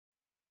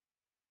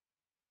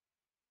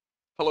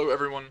Hello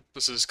everyone,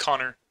 this is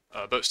Connor,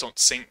 Boats Don't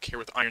Sink here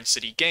with Iron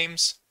City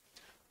Games.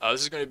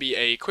 This is going to be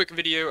a quick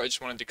video. I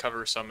just wanted to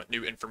cover some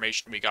new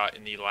information we got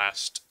in the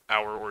last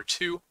hour or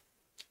two.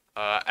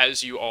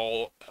 As you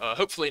all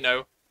hopefully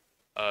know,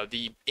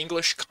 the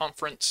English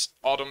Conference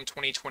Autumn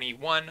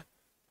 2021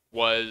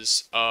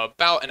 was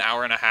about an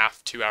hour and a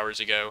half, 2 hours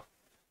ago,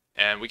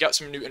 and we got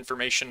some new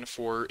information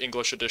for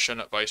English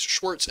edition Vice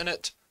Schwartz in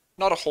it.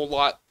 Not a whole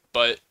lot,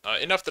 but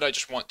enough that I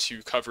just want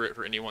to cover it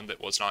for anyone that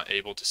was not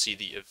able to see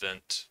the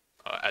event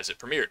as it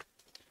premiered.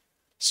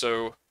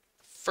 So,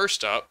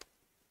 first up,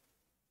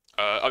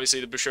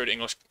 obviously the Bushiroad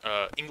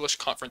English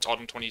Conference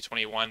Autumn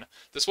 2021.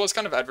 This was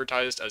kind of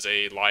advertised as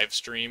a live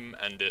stream,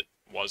 and it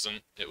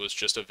wasn't. It was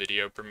just a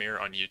video premiere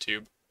on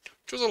YouTube,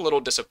 which was a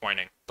little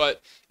disappointing,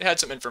 but it had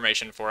some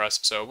information for us,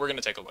 so we're going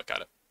to take a look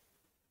at it.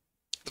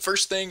 The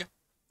first thing,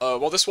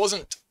 while this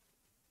wasn't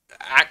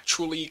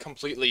actually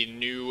completely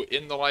new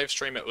in the live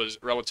stream, it was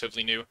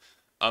relatively new.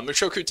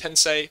 Mushoku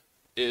Tensei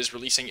is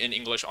releasing in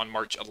English on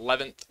March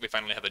 11th. We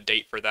finally have a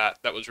date for that.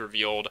 That was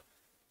revealed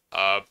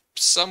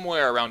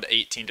somewhere around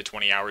 18 to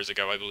 20 hours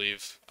ago, I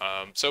believe.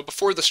 So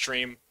before the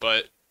stream,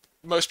 but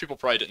most people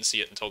probably didn't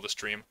see it until the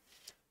stream.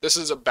 This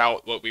is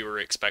about what we were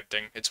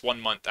expecting. It's 1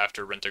 month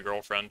after Rent a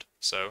Girlfriend,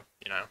 so,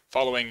 you know,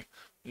 following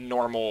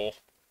normal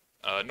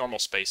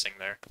spacing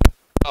there.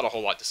 Not a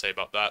whole lot to say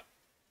about that.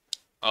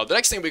 The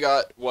next thing we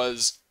got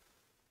was,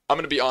 I'm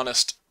going to be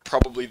honest,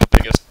 probably the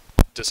biggest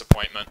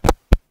disappointment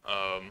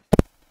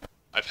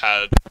I've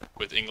had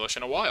with English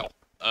in a while.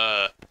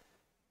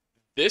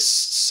 This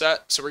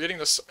set, so we're getting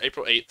this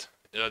April 8th,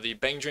 the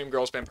Bang Dream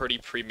Girls Band Party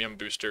Premium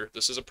Booster.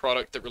 This is a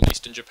product that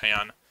released in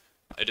Japan.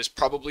 It is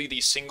probably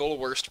the single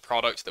worst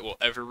product that will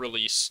ever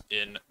release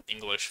in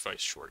English Vice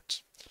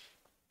Schwartz.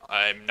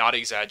 I'm not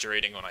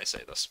exaggerating when I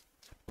say this.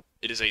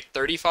 It is a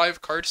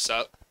 35 card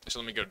set, so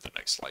let me go to the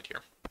next slide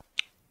here.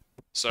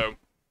 So,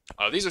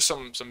 these are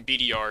some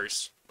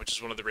BDRs, which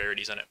is one of the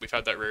rarities in it. We've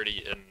had that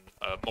rarity in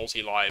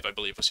Multi-Live, I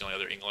believe was the only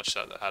other English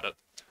set that had it.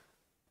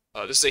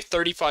 This is a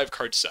 35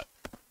 card set.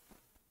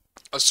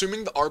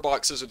 Assuming the R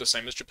boxes are the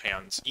same as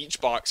Japan's, each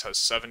box has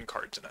 7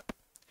 cards in it.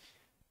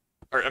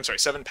 Or, I'm sorry,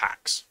 7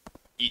 packs.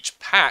 Each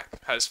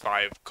pack has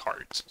 5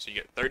 cards, so you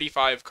get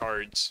 35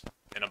 cards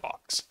in a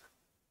box.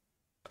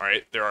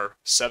 Alright, there are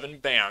 7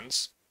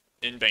 bands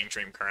in Bang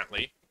Dream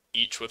currently,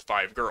 each with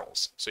 5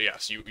 girls. So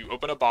yes, you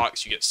open a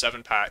box, you get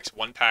 7 packs.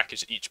 1 pack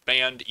is each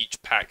band,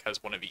 each pack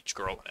has 1 of each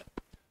girl in it.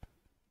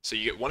 So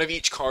you get 1 of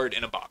each card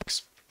in a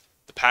box.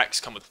 The packs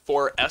come with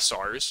 4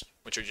 SRs,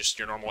 which are just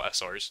your normal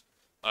SRs,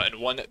 and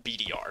 1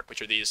 BDR, which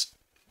are these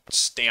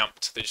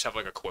stamped, they just have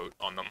like a quote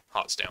on them,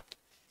 hot stamped.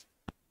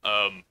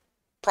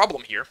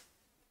 Problem here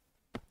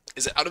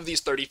is that out of these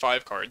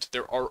 35 cards,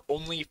 there are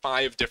only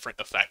 5 different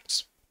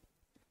effects.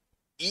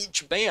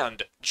 Each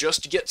band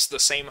just gets the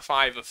same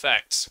 5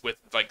 effects with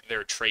like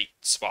their trait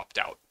swapped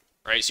out,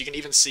 right? So you can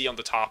even see on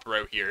the top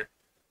row here,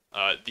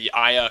 the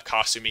Aya,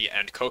 Kasumi,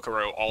 and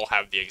Kokoro all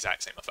have the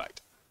exact same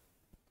effect.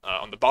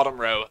 On the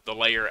bottom row, the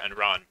Layer and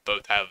Ran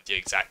both have the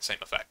exact same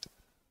effect.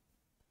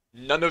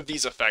 None of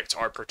these effects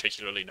are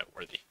particularly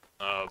noteworthy.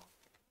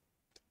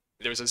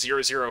 There's a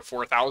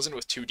 004,000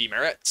 with 2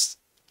 demerits,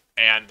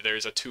 and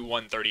there's a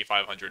 2-1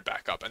 3500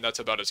 backup, and that's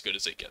about as good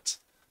as it gets.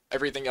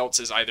 Everything else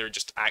is either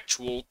just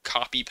actual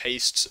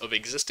copy-pastes of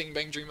existing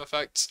Bang Dream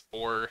effects,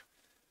 or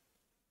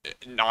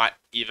not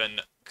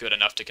even good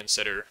enough to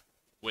consider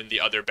when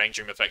the other Bang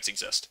Dream effects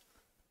exist.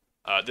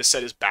 This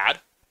set is bad.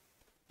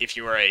 If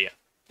you are a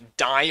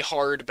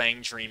die-hard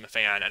Bang Dream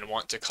fan and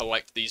want to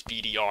collect these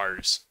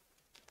BDRs,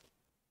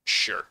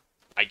 sure,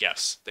 I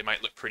guess. They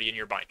might look pretty in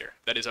your binder.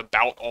 That is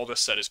about all this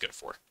set is good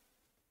for.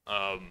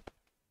 I'm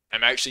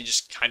actually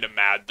just kind of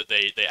mad that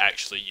they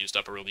actually used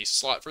up a release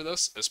slot for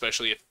this,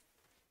 especially if,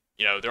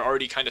 you know, they're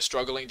already kind of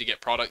struggling to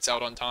get products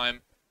out on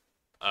time.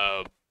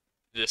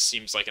 This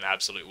seems like an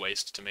absolute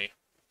waste to me.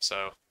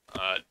 So,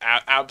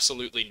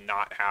 absolutely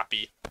not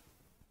happy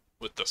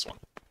with this one.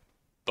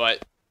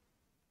 But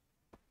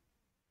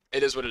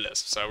it is what it is.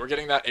 So we're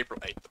getting that April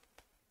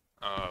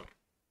 8th.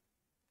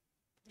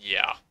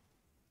 Yeah.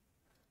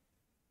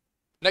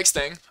 Next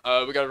thing,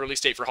 we got a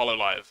release date for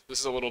Hololive. This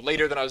is a little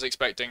later than I was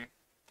expecting,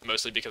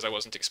 mostly because I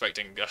wasn't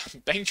expecting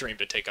Bang Dream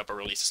to take up a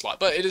release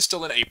slot, but it is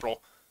still in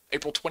April.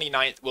 April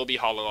 29th will be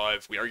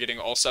Hololive. We are getting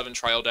all 7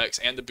 trial decks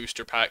and the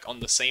booster pack on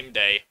the same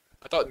day.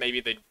 I thought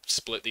maybe they'd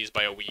split these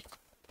by a week,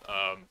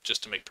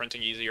 just to make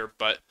printing easier,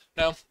 but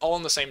no, all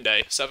on the same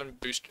day. 7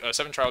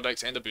 trial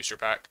decks and the booster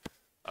pack.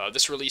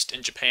 This released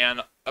in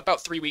Japan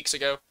about 3 weeks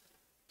ago.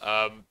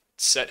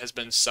 Set has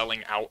been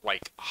selling out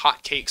like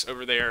hotcakes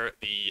over there.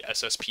 The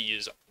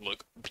SSPs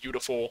look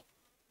beautiful.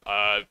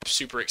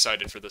 Super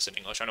excited for this in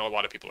English. I know a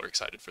lot of people are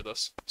excited for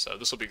this, so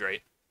this will be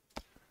great.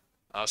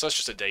 So that's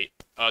just a date.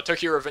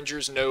 Tokyo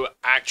Revengers, no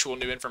actual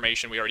new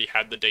information. We already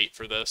had the date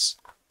for this.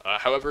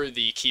 However,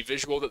 the key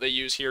visual that they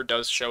use here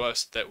does show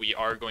us that we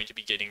are going to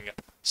be getting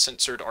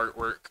censored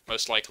artwork,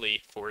 most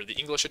likely for the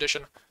English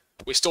edition.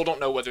 We still don't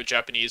know whether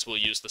Japanese will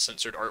use the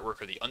censored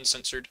artwork or the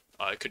uncensored.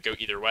 It could go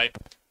either way.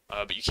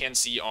 But you can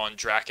see on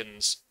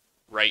Draken's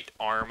right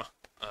arm,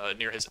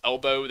 near his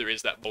elbow, there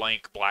is that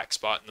blank black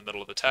spot in the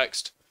middle of the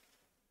text.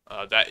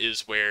 That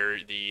is where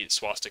the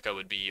swastika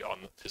would be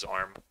on his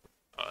arm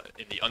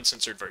in the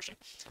uncensored version.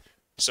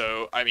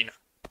 So, I mean,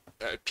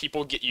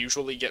 people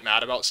usually get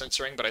mad about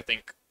censoring, but I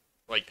think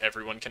like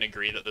everyone can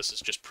agree that this is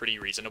just pretty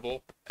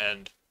reasonable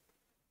and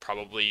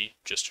probably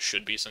just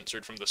should be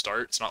censored from the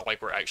start. It's not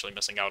like we're actually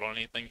missing out on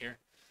anything here.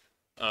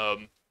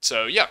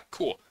 So yeah,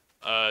 cool.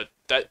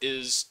 That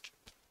is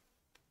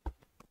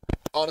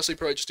honestly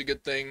probably just a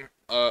good thing.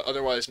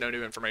 Otherwise, no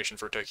new information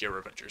for Tokyo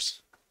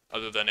Revengers,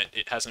 other than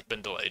it hasn't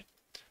been delayed.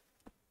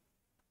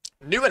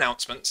 New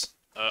announcements,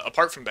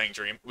 apart from Bang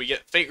Dream, we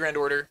get Fate Grand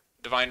Order,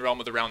 Divine Realm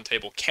of the Round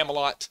Table,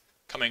 Camelot,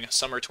 coming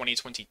summer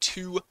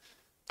 2022.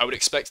 I would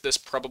expect this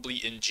probably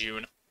in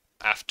June,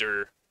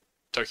 after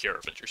Tokyo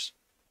Revengers.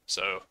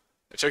 So,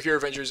 if Tokyo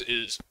Revengers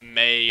is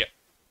May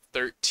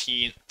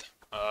 13th,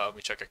 let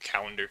me check a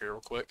calendar here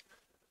real quick.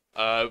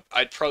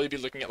 I'd probably be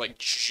looking at like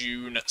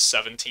June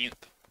 17th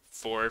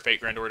for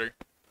Fate Grand Order,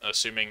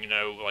 assuming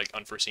no like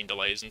unforeseen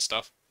delays and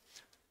stuff.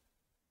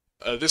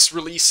 This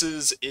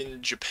releases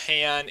in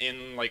Japan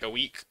in like a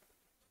week,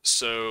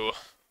 so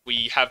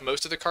we have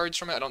most of the cards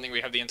from it. I don't think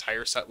we have the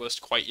entire set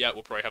list quite yet.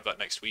 We'll probably have that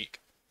next week.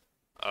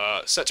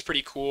 Set's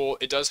pretty cool.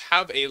 It does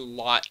have a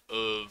lot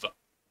of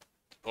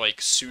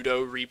like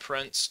pseudo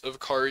reprints of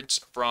cards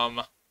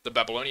from the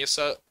Babylonia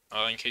set.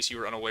 In case you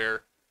were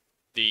unaware,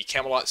 the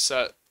Camelot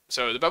set.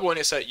 So the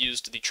Babylonia set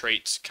used the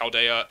traits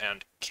Chaldea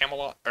and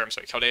Camelot, or I'm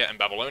sorry, Chaldea and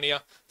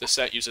Babylonia. This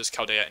set uses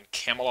Chaldea and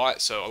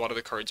Camelot, so a lot of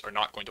the cards are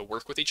not going to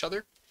work with each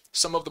other.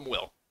 Some of them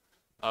will.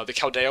 The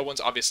Chaldea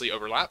ones obviously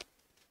overlap.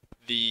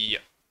 The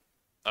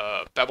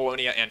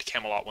Babylonia and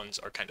Camelot ones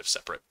are kind of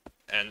separate.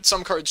 And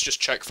some cards just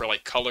check for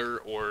like color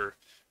or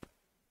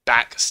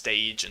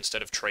backstage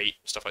instead of trait,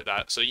 stuff like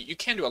that. So you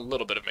can do a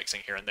little bit of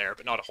mixing here and there,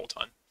 but not a whole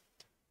ton.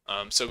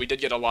 So we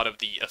did get a lot of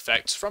the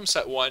effects from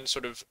set 1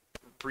 sort of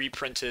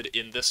reprinted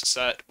in this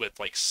set with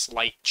like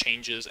slight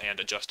changes and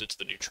adjusted to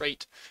the new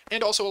trait,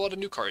 and also a lot of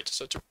new cards.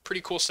 So it's a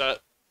pretty cool set.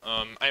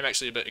 I'm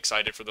actually a bit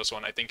excited for this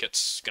one. I think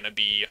it's going to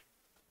be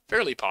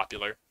fairly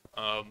popular.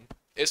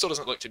 It still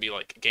doesn't look to be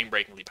like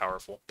game-breakingly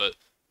powerful, but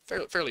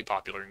fairly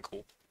popular and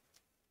cool.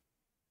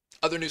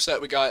 Other new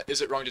set we got,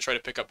 Is It Wrong to Try to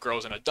Pick Up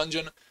Girls in a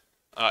Dungeon?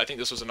 I think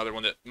this was another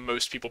one that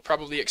most people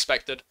probably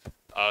expected.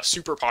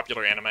 Super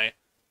popular anime.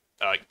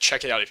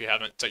 Check it out if you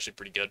haven't. It's actually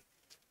pretty good.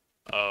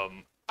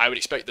 I would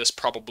expect this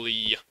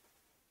probably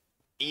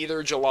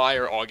either July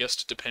or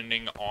August,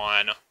 depending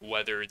on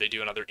whether they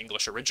do another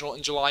English original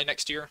in July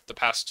next year. The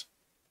past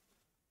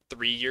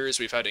 3 years,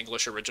 we've had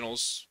English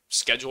originals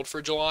scheduled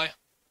for July.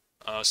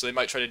 So they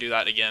might try to do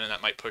that again, and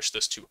that might push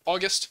this to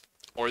August,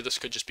 or this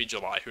could just be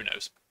July, who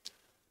knows.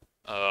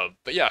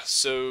 But yeah,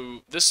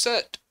 so this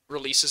set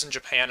releases in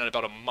Japan in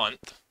about a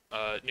month,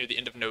 near the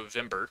end of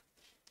November,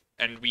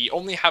 and we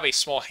only have a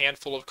small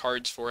handful of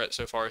cards for it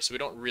so far, so we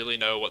don't really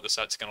know what the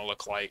set's going to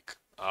look like.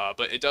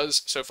 But it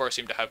does so far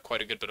seem to have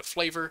quite a good bit of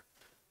flavor,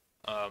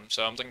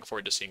 so I'm looking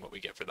forward to seeing what we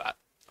get for that.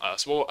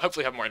 So we'll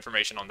hopefully have more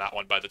information on that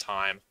one by the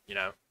time,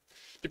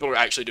 people are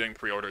actually doing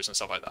pre-orders and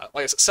stuff like that.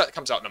 Like I said, set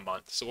comes out in a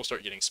month, so we'll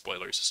start getting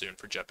spoilers soon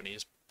for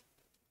Japanese.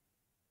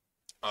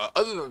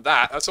 Other than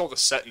that, that's all the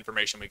set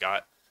information we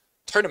got.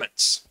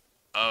 Tournaments.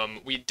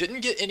 We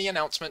didn't get any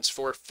announcements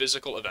for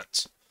physical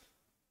events.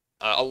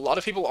 A lot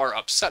of people are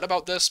upset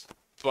about this,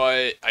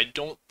 but I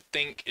don't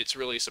think it's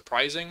really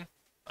surprising.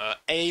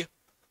 A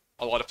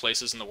lot of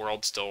places in the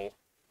world still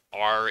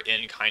are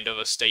in kind of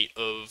a state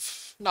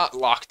of, not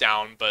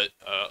lockdown, but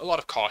a lot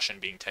of caution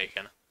being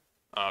taken,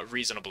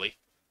 reasonably.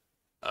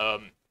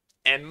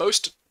 And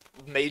most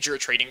major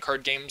trading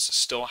card games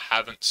still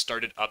haven't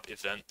started up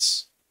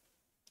events,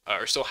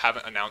 or still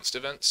haven't announced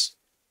events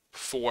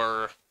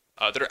for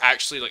that are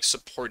actually like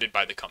supported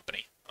by the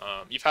company.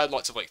 You've had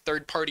lots of like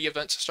third-party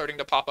events starting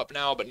to pop up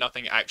now, but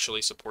nothing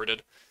actually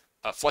supported.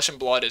 Flesh and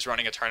Blood is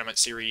running a tournament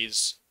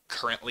series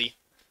currently,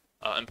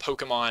 and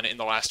Pokemon in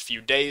the last few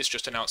days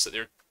just announced that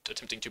they're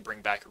attempting to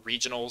bring back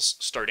regionals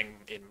starting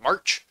in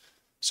March.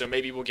 So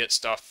maybe we'll get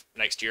stuff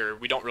next year.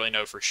 We don't really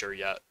know for sure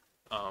yet.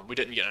 We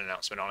didn't get an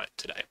announcement on it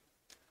today.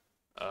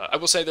 I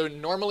will say though,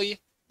 normally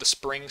the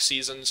spring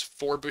seasons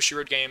for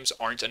Bushiroad games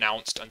aren't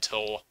announced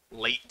until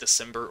late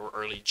December or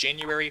early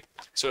January,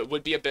 so it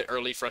would be a bit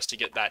early for us to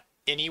get that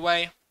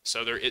anyway.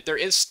 So there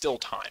is still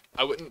time.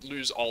 I wouldn't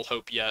lose all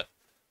hope yet,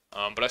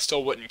 but I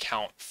still wouldn't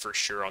count for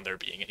sure on there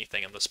being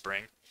anything in the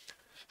spring.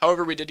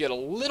 However, we did get a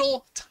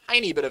little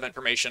tiny bit of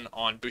information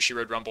on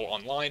Bushiroad Rumble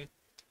Online,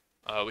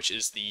 which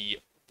is the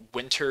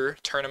winter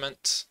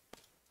tournament.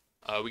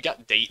 We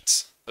got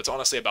dates. That's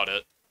honestly about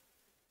it.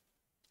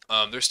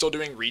 They're still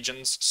doing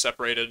regions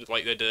separated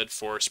like they did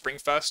for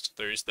Springfest.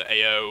 There's the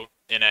AO,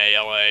 NA,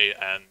 LA,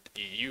 and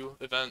EU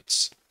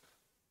events.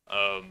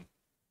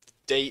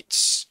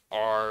 Dates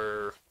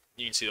are,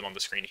 you can see them on the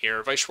screen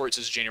here. Vice Schwartz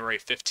is January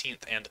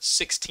 15th and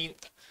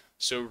 16th.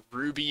 So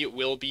Ruby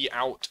will be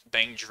out,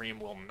 Bang Dream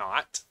will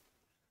not.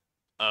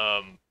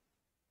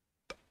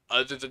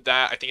 Other than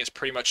that, I think it's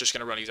pretty much just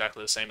going to run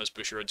exactly the same as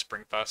Bushiroad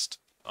Springfest.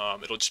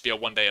 It'll just be a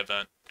one-day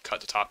event,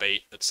 cut to top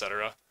 8,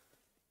 etc.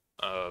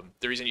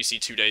 The reason you see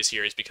 2 days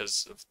here is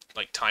because of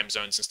like time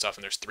zones and stuff,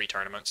 and there's 3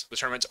 tournaments. The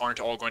tournaments aren't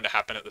all going to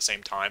happen at the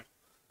same time.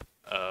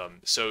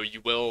 So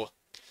you will,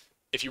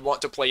 if you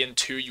want to play in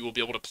 2, you will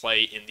be able to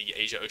play in the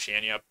Asia,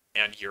 Oceania,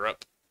 and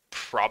Europe,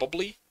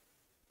 probably.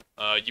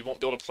 You won't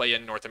be able to play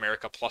in North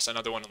America plus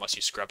another one unless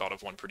you scrub out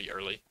of one pretty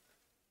early.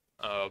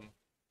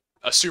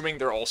 Assuming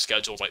they're all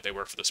scheduled like they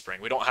were for the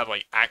spring. We don't have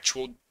like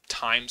actual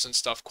times and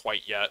stuff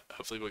quite yet.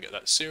 Hopefully we'll get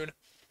that soon.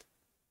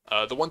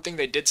 The one thing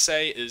they did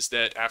say is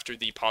that after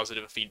the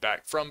positive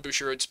feedback from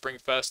Bushiroad Spring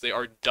Fest, they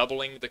are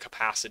doubling the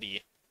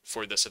capacity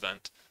for this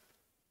event.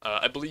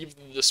 I believe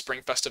the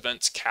Spring Fest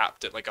event's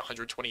capped at like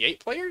 128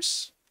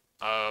 players.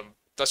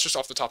 That's just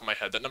off the top of my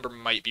head. That number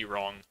might be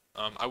wrong.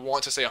 I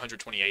want to say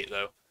 128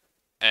 though,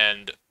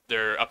 and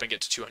they're upping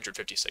it to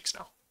 256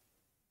 now.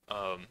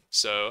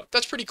 So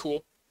that's pretty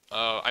cool.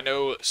 I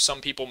know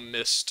some people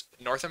missed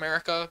North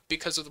America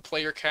because of the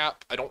player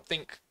cap. I don't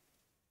think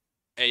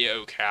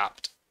AO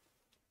capped.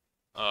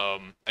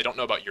 I don't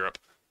know about Europe,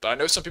 but I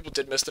know some people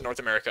did miss the North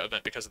America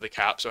event because of the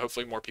cap, so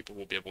hopefully more people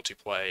will be able to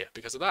play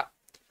because of that.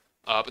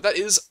 But that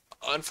is,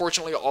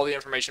 unfortunately, all the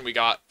information we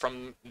got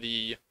from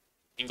the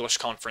English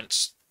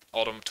Conference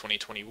Autumn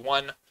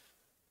 2021.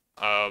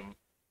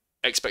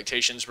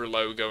 Expectations were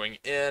low going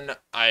in.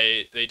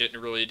 They didn't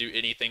really do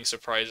anything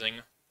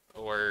surprising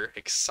or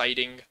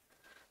exciting.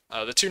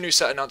 The 2 new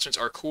set announcements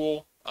are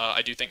cool.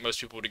 I do think most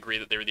people would agree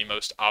that they were the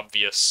most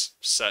obvious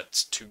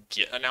sets to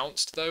get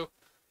announced, though.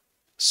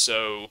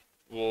 So,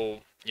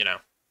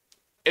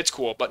 it's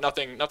cool, but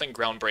nothing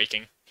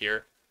groundbreaking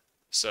here.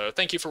 So,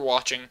 thank you for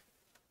watching.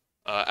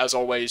 As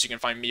always, you can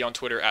find me on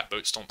Twitter at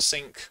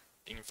BoatsDon'tSink.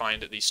 You can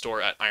find the store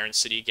at Iron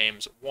City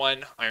Games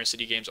 1, Iron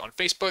City Games on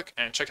Facebook,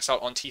 and check us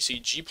out on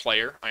TCG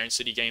Player,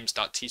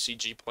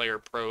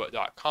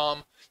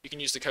 ironcitygames.tcgplayerpro.com. You can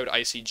use the code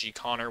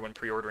ICGConnor when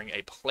pre-ordering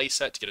a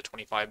playset to get a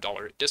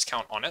 $25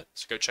 discount on it,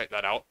 so go check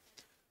that out.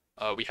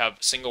 We have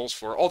singles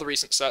for all the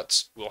recent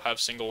sets. We'll have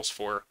singles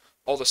for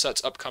all the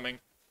sets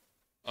upcoming,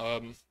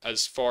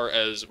 as far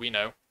as we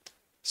know.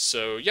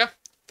 So yeah,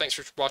 thanks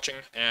for watching,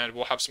 and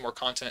we'll have some more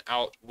content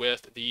out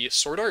with the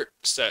Sword Art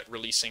set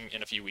releasing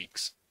in a few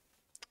weeks.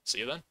 See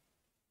you then.